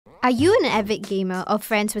Are you an avid gamer or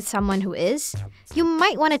friends with someone who is? You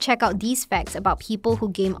might want to check out these facts about people who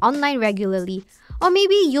game online regularly, or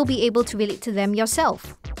maybe you'll be able to relate to them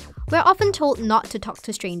yourself. We're often told not to talk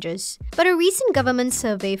to strangers, but a recent government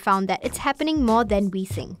survey found that it's happening more than we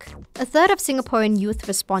think. A third of Singaporean youth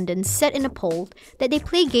respondents said in a poll that they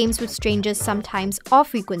play games with strangers sometimes or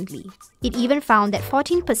frequently. It even found that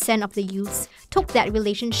 14% of the youths took that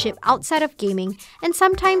relationship outside of gaming and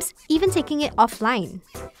sometimes even taking it offline.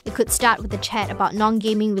 It could start with a chat about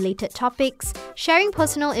non-gaming related topics, sharing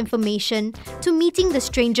personal information, to meeting the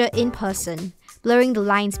stranger in person, blurring the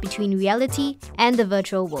lines between reality and the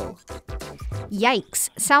virtual world. Yikes,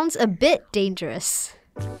 sounds a bit dangerous.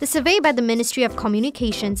 The survey by the Ministry of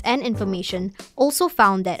Communications and Information also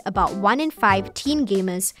found that about 1 in 5 teen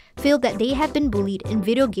gamers feel that they have been bullied in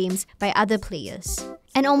video games by other players.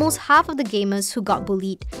 And almost half of the gamers who got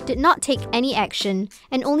bullied did not take any action,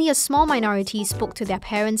 and only a small minority spoke to their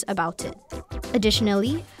parents about it.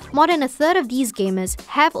 Additionally, more than a third of these gamers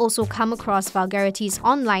have also come across vulgarities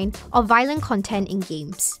online or violent content in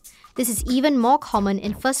games. This is even more common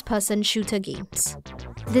in first-person shooter games.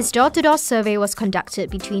 This door-to-door survey was conducted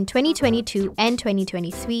between 2022 and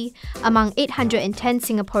 2023 among 810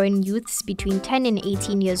 Singaporean youths between 10 and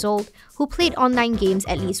 18 years old who played online games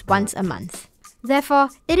at least once a month. Therefore,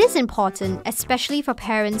 it is important, especially for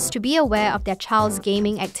parents, to be aware of their child's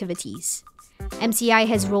gaming activities. MCI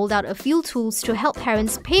has rolled out a few tools to help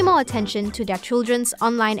parents pay more attention to their children's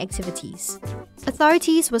online activities.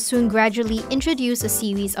 Authorities will soon gradually introduce a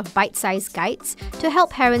series of bite-sized guides to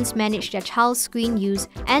help parents manage their child's screen use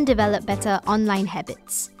and develop better online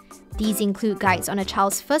habits. These include guides on a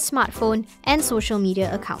child's first smartphone and social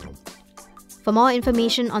media account. For more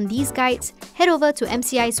information on these guides, head over to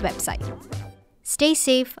MCI's website. Stay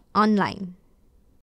safe online.